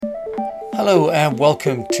Hello and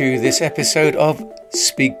welcome to this episode of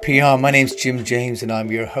Speak PR. My name's Jim James and I'm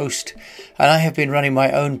your host, and I have been running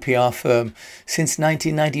my own PR firm since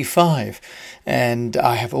 1995, and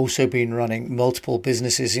I have also been running multiple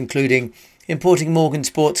businesses, including importing Morgan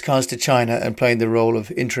sports cars to China and playing the role of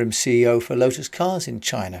interim CEO for Lotus Cars in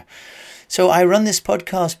China. So I run this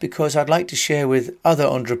podcast because I'd like to share with other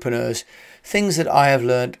entrepreneurs things that I have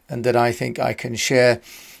learned and that I think I can share,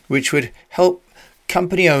 which would help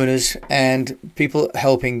company owners and people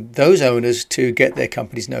helping those owners to get their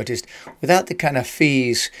companies noticed without the kind of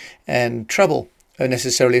fees and trouble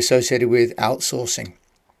necessarily associated with outsourcing.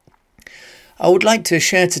 I would like to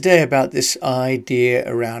share today about this idea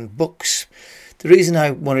around books. The reason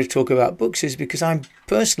I want to talk about books is because I'm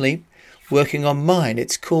personally working on mine.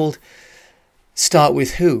 It's called Start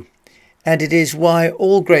With Who, and it is why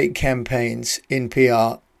all great campaigns in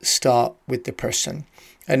PR start with the person,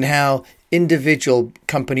 and how individual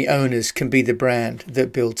company owners can be the brand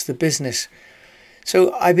that builds the business.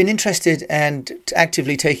 So I've been interested and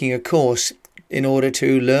actively taking a course in order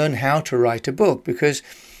to learn how to write a book, because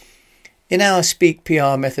in our Speak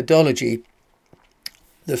PR methodology,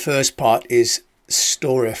 the first part is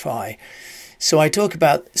Storify. So I talk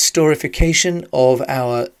about storification of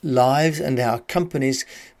our lives and our companies,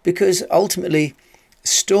 because ultimately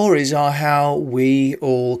stories are how we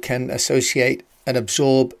all can associate and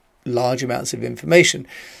absorb large amounts of information.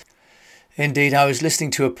 Indeed, I was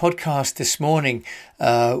listening to a podcast this morning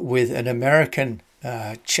with an American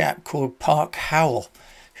chap called Park Howell,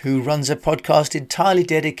 who runs a podcast entirely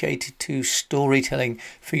dedicated to storytelling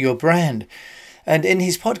for your brand. And in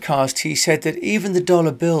his podcast, he said that even the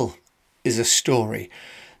dollar bill is a story,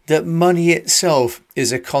 that money itself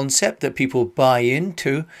is a concept that people buy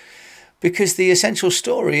into, because the essential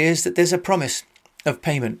story is that there's a promise of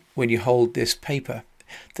payment when you hold this paper.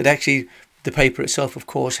 That actually the paper itself, of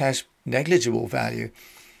course, has negligible value,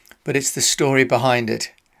 but it's the story behind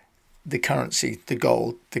it, the currency, the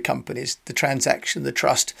gold, the companies, the transaction, the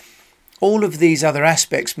trust. All of these other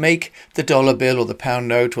aspects make the dollar bill or the pound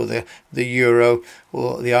note or the euro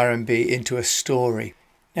or the RMB into a story.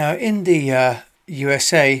 Now, in the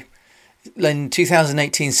USA, in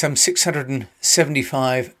 2018, some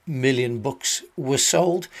 675 million books were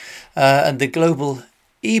sold, and the global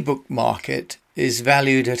ebook market is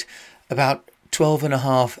valued at about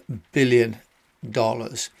 $12.5 billion.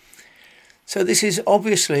 So this is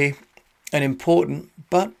obviously an important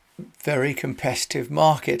but very competitive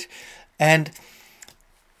market. And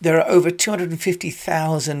there are over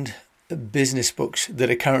 250,000 business books that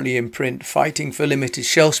are currently in print, fighting for limited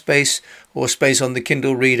shelf space or space on the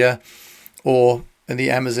Kindle reader or in the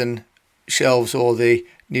Amazon shelves or the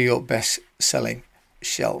New York best-selling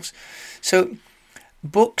shelves. So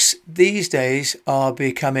books these days are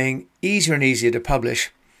becoming easier and easier to publish,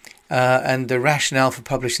 and the rationale for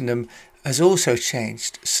publishing them has also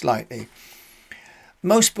changed slightly.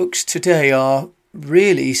 Most books today are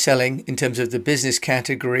really selling, in terms of the business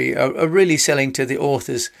category, are really selling to the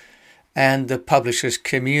authors and the publishers'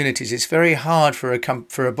 communities. It's very hard for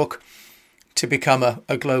a book to become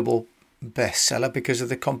a global bestseller because of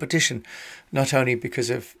the competition, not only because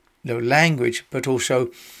of language, but also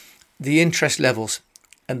the interest levels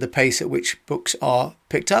and the pace at which books are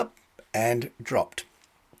picked up and dropped.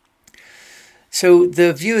 So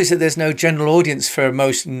the view is that there's no general audience for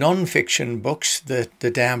most non-fiction books, the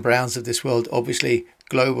Dan Browns of this world, obviously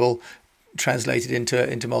global, translated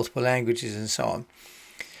into multiple languages and so on.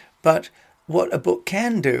 But what a book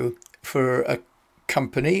can do for a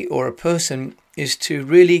company or a person is to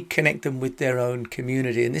really connect them with their own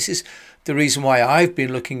community. And this is the reason why I've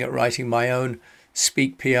been looking at writing my own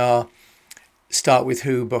Speak PR Start With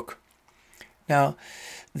Who book. Now,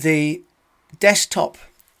 the desktop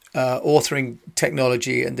authoring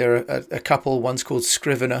technology, and there are a couple, one's called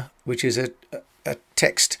Scrivener, which is a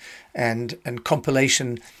text and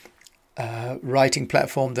compilation writing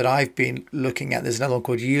platform that I've been looking at. There's another one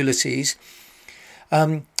called Ulysses.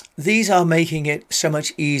 These are making it so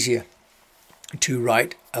much easier to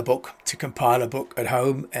write a book, to compile a book at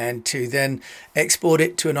home, and to then export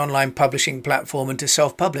it to an online publishing platform and to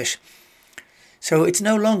self-publish. So it's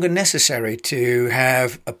no longer necessary to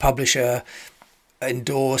have a publisher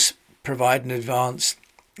endorse, provide an advance,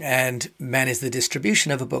 and manage the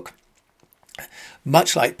distribution of a book.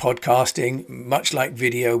 Much like podcasting, much like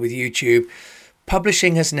video with YouTube,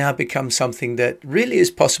 publishing has now become something that really is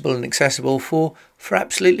possible and accessible for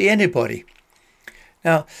absolutely anybody.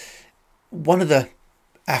 Now, one of the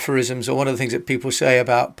aphorisms, or one of the things that people say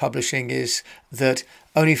about publishing, is that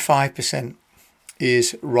only 5%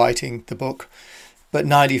 is writing the book, but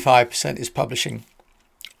 95% is publishing.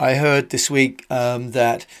 I heard this week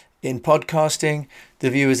that In podcasting,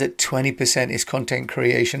 the view is that 20% is content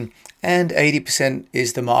creation and 80%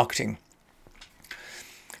 is the marketing.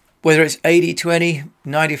 Whether it's 80-20,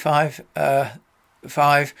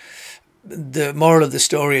 95-5, the moral of the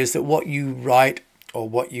story is that what you write or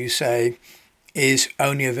what you say is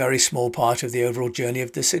only a very small part of the overall journey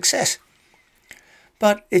of the success.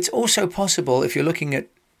 But it's also possible, if you're looking at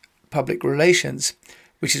public relations,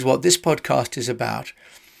 which is what this podcast is about,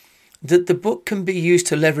 that the book can be used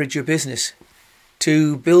to leverage your business,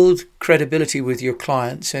 to build credibility with your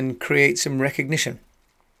clients and create some recognition.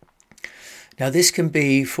 Now, this can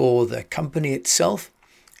be for the company itself,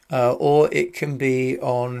 or it can be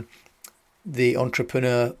on the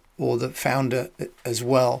entrepreneur or the founder as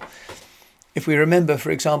well. If we remember, for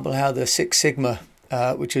example, how the Six Sigma,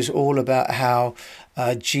 which is all about how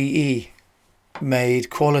GE made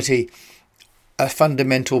quality a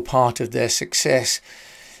fundamental part of their success.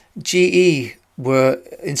 GE were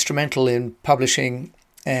instrumental in publishing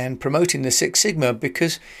and promoting the Six Sigma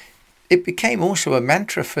because it became also a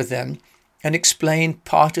mantra for them and explained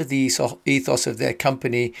part of the ethos of their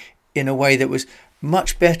company in a way that was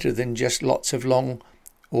much better than just lots of long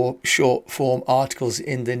or short form articles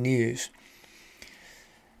in the news.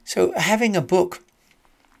 So having a book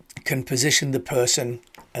can position the person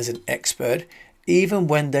as an expert even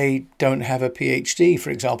when they don't have a PhD, for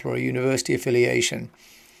example, or a university affiliation.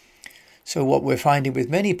 So what we're finding with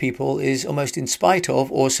many people is almost in spite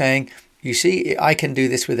of, or saying, you see, I can do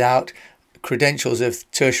this without credentials of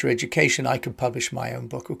tertiary education, I can publish my own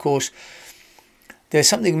book. Of course, there's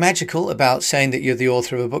something magical about saying that you're the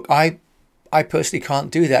author of a book. I personally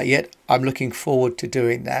can't do that yet. I'm looking forward to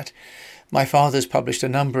doing that. My father's published a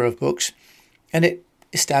number of books, and it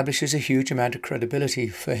establishes a huge amount of credibility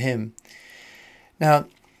for him. Now,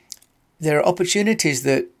 there are opportunities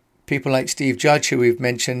that people like Steve Judge, who we've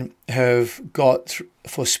mentioned, have got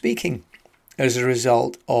for speaking as a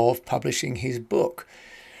result of publishing his book.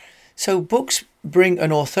 So books bring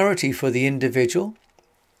an authority for the individual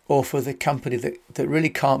or for the company that really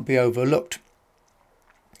can't be overlooked.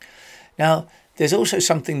 Now, there's also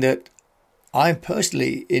something that I'm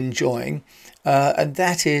personally enjoying, and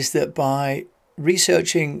that is that by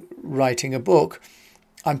researching writing a book,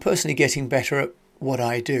 I'm personally getting better at what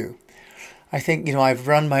I do. I think, I've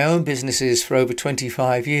run my own businesses for over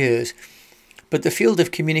 25 years, but the field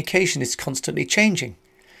of communication is constantly changing.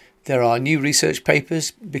 There are new research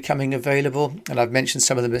papers becoming available, and I've mentioned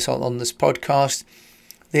some of them on this podcast.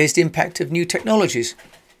 There's the impact of new technologies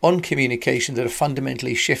on communication that are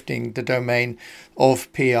fundamentally shifting the domain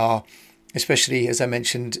of PR, especially, as I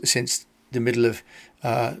mentioned, since the middle of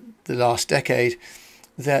the last decade,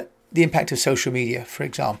 that the impact of social media, for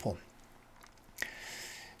example.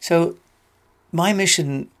 So my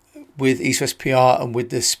mission with East West PR and with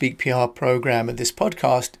the Speak PR program and this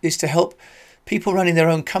podcast is to help people running their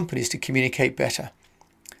own companies to communicate better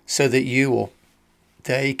so that you or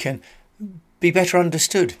they can be better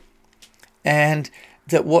understood, and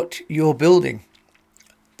that what you're building,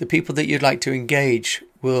 the people that you'd like to engage,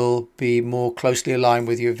 will be more closely aligned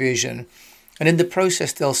with your vision. And in the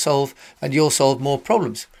process, they'll solve and you'll solve more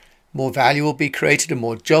problems. More value will be created and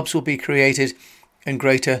more jobs will be created, and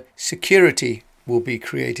greater security will be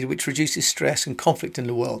created, which reduces stress and conflict in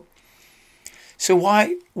the world. So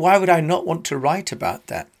why would I not want to write about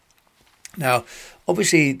that? Now,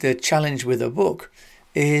 obviously, the challenge with a book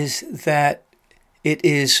is that it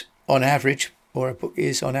is on average, or a book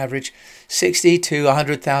is on average, 60 to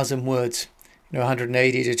 100,000 words,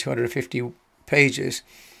 180 to 250 pages,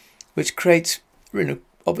 which creates,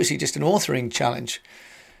 obviously just an authoring challenge.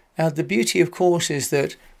 Now, the beauty, of course, is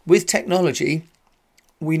that with technology,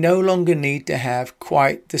 we no longer need to have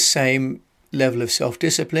quite the same level of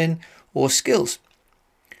self-discipline or skills.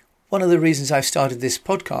 One of the reasons I've started this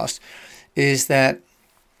podcast is that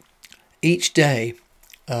each day,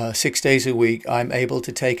 6 days a week, I'm able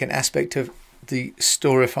to take an aspect of the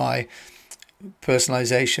Storify,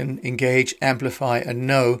 personalization, engage, amplify, and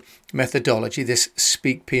know methodology, this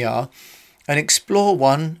Speak PR, and explore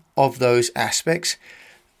one of those aspects,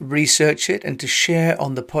 research it, and to share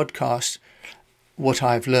on the podcast what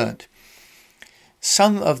I've learned.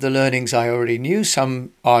 Some of the learnings I already knew,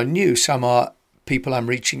 some are new, some are people I'm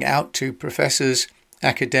reaching out to, professors,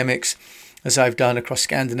 academics, as I've done across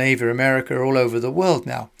Scandinavia, America, all over the world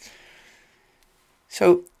now.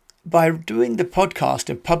 So by doing the podcast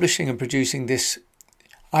and publishing and producing this,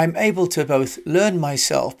 I'm able to both learn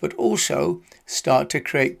myself, but also start to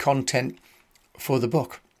create content for the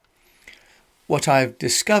book. What I've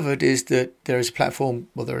discovered is that there is a platform,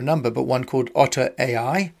 well, there are a number, but one called Otter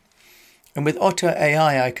AI. And with Otter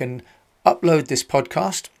AI, I can upload this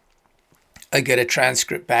podcast I get a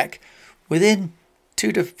transcript back within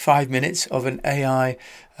 2 to 5 minutes of an AI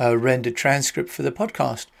rendered transcript for the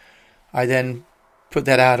podcast. I then put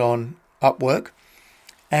that out on Upwork,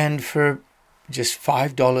 and for just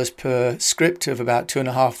 $5 per script of about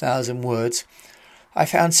 2,500 words, I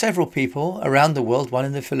found several people around the world, one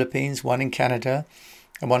in the Philippines, one in Canada,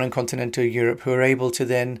 and one in continental Europe, who are able to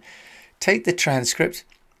then take the transcript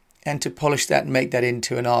and to polish that and make that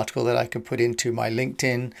into an article that I can put into my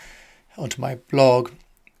LinkedIn, onto my blog,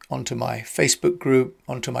 onto my Facebook group,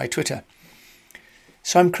 onto my Twitter.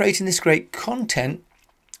 So I'm creating this great content,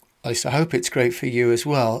 at least I hope it's great for you as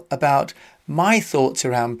well, about my thoughts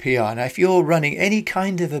around PR. Now, if you're running any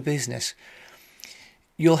kind of a business,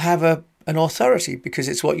 you'll have an authority because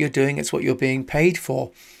it's what you're doing, it's what you're being paid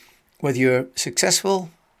for. Whether you're successful,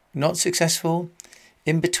 not successful,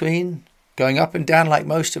 in between, going up and down like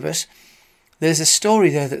most of us, there's a story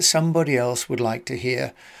there that somebody else would like to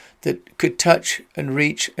hear that could touch and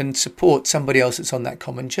reach and support somebody else that's on that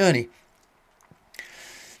common journey.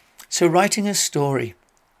 So writing a story,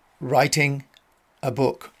 writing a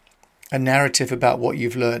book, a narrative about what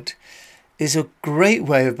you've learned is a great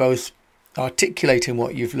way of both articulating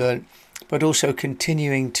what you've learned, but also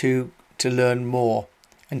continuing to learn more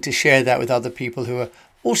and to share that with other people who are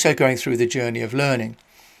also going through the journey of learning.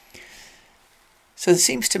 So it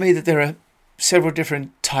seems to me that there are several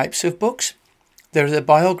different types of books. There are the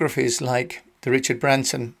biographies like the Richard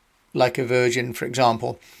Branson, Like a Virgin, for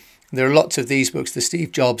example. There are lots of these books, the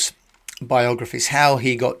Steve Jobs biographies, how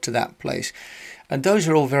he got to that place. And those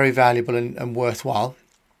are all very valuable and worthwhile.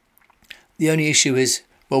 The only issue is,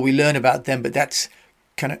 well, we learn about them, but that's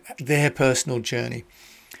kind of their personal journey.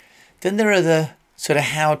 Then there are the sort of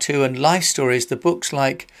how-to and life stories, the books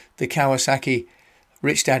like the Kawasaki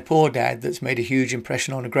Rich Dad, Poor Dad, that's made a huge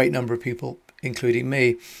impression on a great number of people, including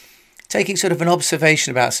me, taking sort of an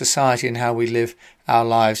observation about society and how we live our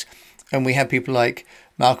lives. And we have people like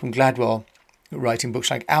Malcolm Gladwell writing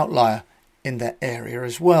books like Outlier in that area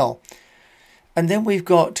as well. And then we've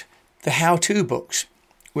got the how-to books,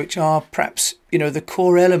 which are perhaps, the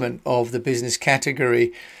core element of the business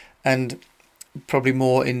category and probably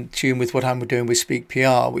more in tune with what I'm doing with Speak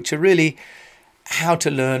PR, which are really how to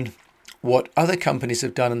learn what other companies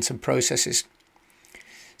have done and some processes.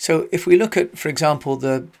 So if we look at, for example,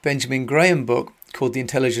 the Benjamin Graham book called The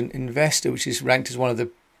Intelligent Investor, which is ranked as one of the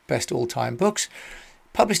best all-time books,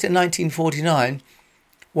 published in 1949,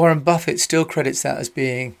 Warren Buffett still credits that as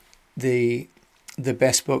being the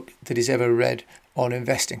best book that he's ever read on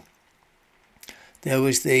investing. There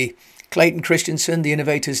was the Clayton Christensen, The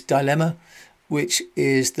Innovator's Dilemma, which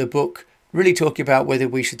is the book really talking about whether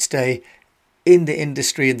we should stay in the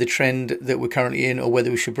industry and the trend that we're currently in, or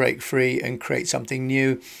whether we should break free and create something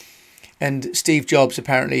new. And Steve Jobs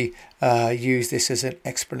apparently used this as an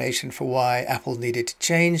explanation for why Apple needed to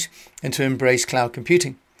change and to embrace cloud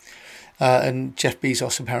computing. And Jeff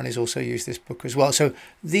Bezos apparently has also used this book as well. So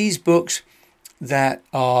these books that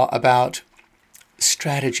are about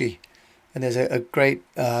strategy, and there's a great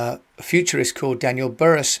futurist called Daniel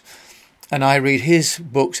Burrus, and I read his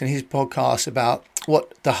books and his podcasts about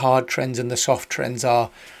what the hard trends and the soft trends are.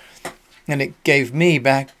 And it gave me,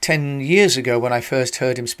 back 10 years ago when I first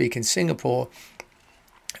heard him speak in Singapore,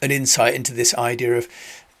 an insight into this idea of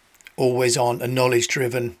always on a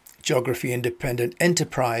knowledge-driven, geography-independent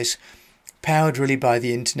enterprise, powered really by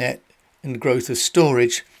the internet and growth of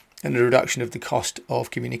storage and the reduction of the cost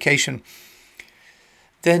of communication.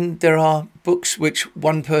 Then there are books which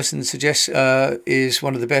one person suggests is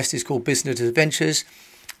one of the best, is called Business Adventures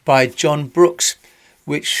by John Brooks,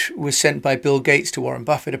 which was sent by Bill Gates to Warren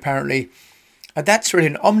Buffett apparently. And that's really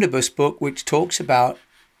an omnibus book which talks about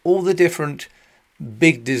all the different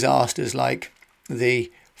big disasters like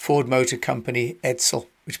the Ford Motor Company Edsel,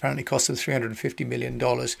 which apparently cost them $350 million.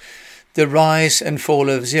 The rise and fall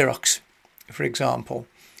of Xerox, for example.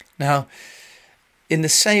 Now, in the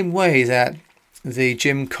same way that the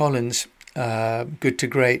Jim Collins Good to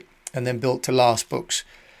Great and then Built to Last books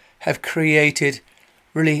have created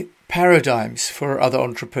really paradigms for other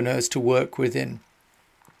entrepreneurs to work within.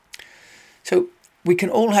 So we can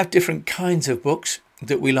all have different kinds of books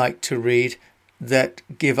that we like to read that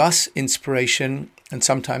give us inspiration and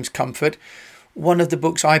sometimes comfort. One of the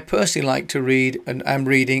books I personally like to read and am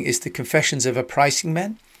reading is The Confessions of a Pricing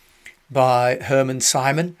Man by Herman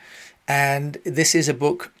Simon. And this is a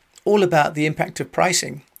book all about the impact of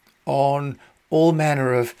pricing on all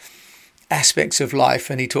manner of aspects of life.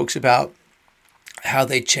 And he talks about how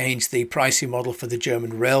they changed the pricing model for the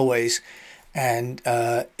German railways and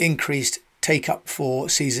increased take-up for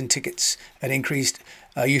season tickets and increased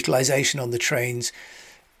utilization on the trains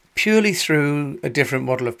purely through a different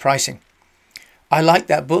model of pricing. I like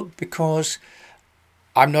that book because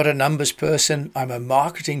I'm not a numbers person. I'm a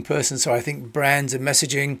marketing person. So I think brands and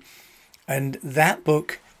messaging. And that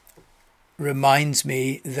book reminds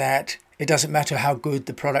me that it doesn't matter how good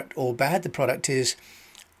the product or bad the product is.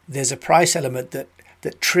 There's a price element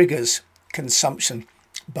that triggers consumption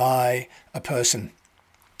by a person,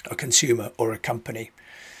 a consumer, or a company.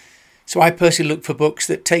 So I personally look for books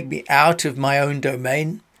that take me out of my own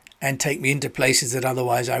domain and take me into places that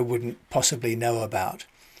otherwise I wouldn't possibly know about.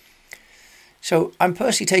 So I'm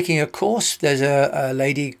personally taking a course. There's a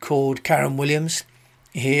lady called Karen Williams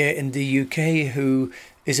here in the UK who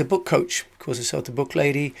is a book coach, calls herself the Book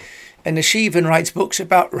Lady, and she even writes books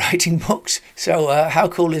about writing books. So how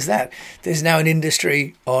cool is that? There's now an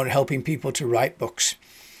industry on helping people to write books.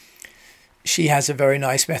 She has a very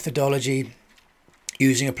nice methodology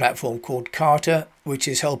using a platform called Carter, which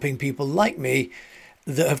is helping people like me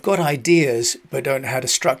that have got ideas but don't know how to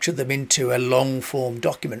structure them into a long form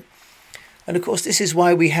document. And of course, this is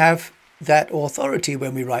why we have that authority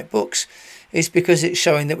when we write books, is because it's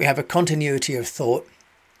showing that we have a continuity of thought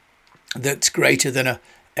that's greater than a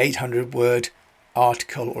 800-word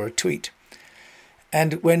article or a tweet.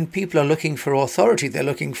 And when people are looking for authority, they're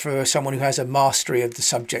looking for someone who has a mastery of the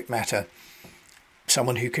subject matter,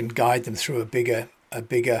 someone who can guide them through a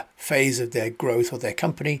bigger phase of their growth or their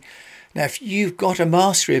company. Now, if you've got a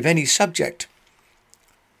mastery of any subject,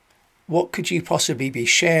 what could you possibly be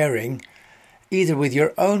sharing either with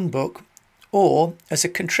your own book or as a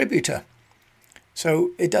contributor?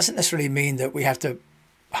 So it doesn't necessarily mean that we have to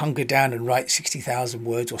hunker down and write 60,000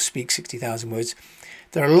 words or speak 60,000 words.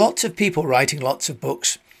 There are lots of people writing lots of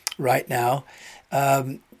books right now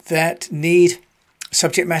that need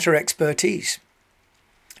subject matter expertise.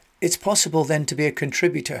 It's possible then to be a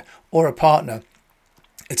contributor or a partner.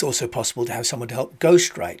 It's also possible to have someone to help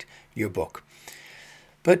ghostwrite your book.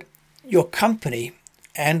 But your company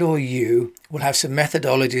and or you will have some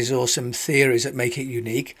methodologies or some theories that make it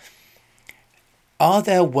unique. Are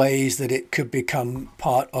there ways that it could become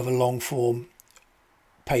part of a long form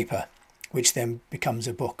paper, which then becomes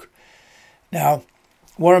a book? Now,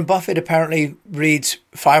 Warren Buffett apparently reads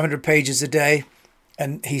 500 pages a day,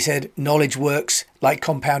 and he said knowledge works like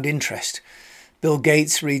compound interest. Bill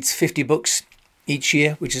Gates reads 50 books each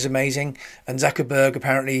year, which is amazing. And Zuckerberg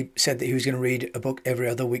apparently said that he was going to read a book every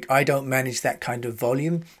other week. I don't manage that kind of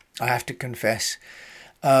volume, I have to confess.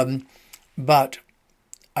 But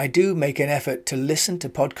I do make an effort to listen to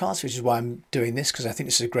podcasts, which is why I'm doing this, because I think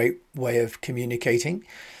this is a great way of communicating.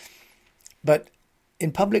 But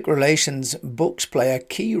in public relations, books play a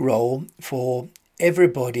key role for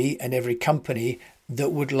everybody and every company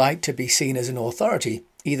that would like to be seen as an authority,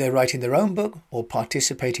 either writing their own book or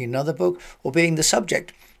participating in another book or being the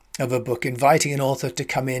subject of a book, inviting an author to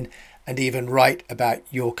come in and even write about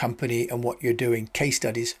your company and what you're doing, case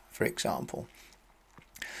studies, for example.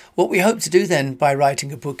 What we hope to do then by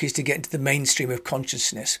writing a book is to get into the mainstream of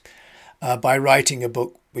consciousness by writing a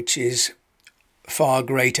book which is far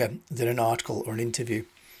greater than an article or an interview.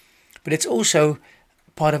 But it's also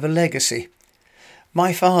part of a legacy.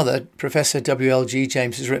 My father, Professor W.L.G.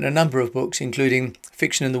 James, has written a number of books, including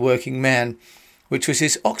Fiction and the Working Man, which was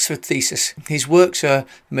his Oxford thesis. His works are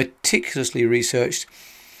meticulously researched,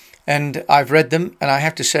 and I've read them, and I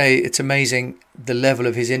have to say it's amazing the level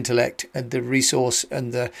of his intellect and the resource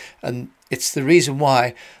and it's the reason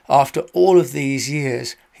why, after all of these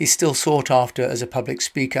years, he's still sought after as a public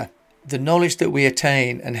speaker. The knowledge that we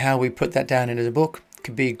attain and how we put that down into the book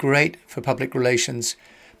can be great for public relations,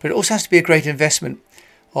 but it also has to be a great investment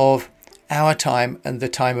of our time and the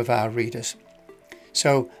time of our readers.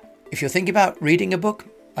 So if you're thinking about reading a book,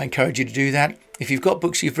 I encourage you to do that. If you've got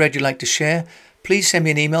books you've read you'd like to share, please send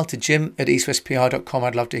me an email to jim@eastwestpr.com.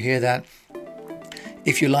 I'd love to hear that.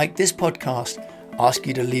 If you like this podcast, ask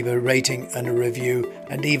you to leave a rating and a review,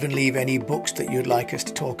 and even leave any books that you'd like us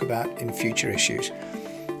to talk about in future issues.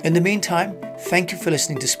 In the meantime, thank you for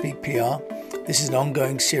listening to Speak PR. This is an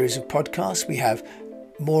ongoing series of podcasts. We have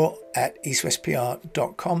more at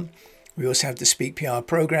eastwestpr.com. We also have the Speak PR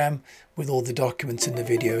program with all the documents and the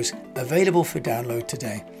videos available for download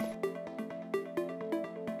today.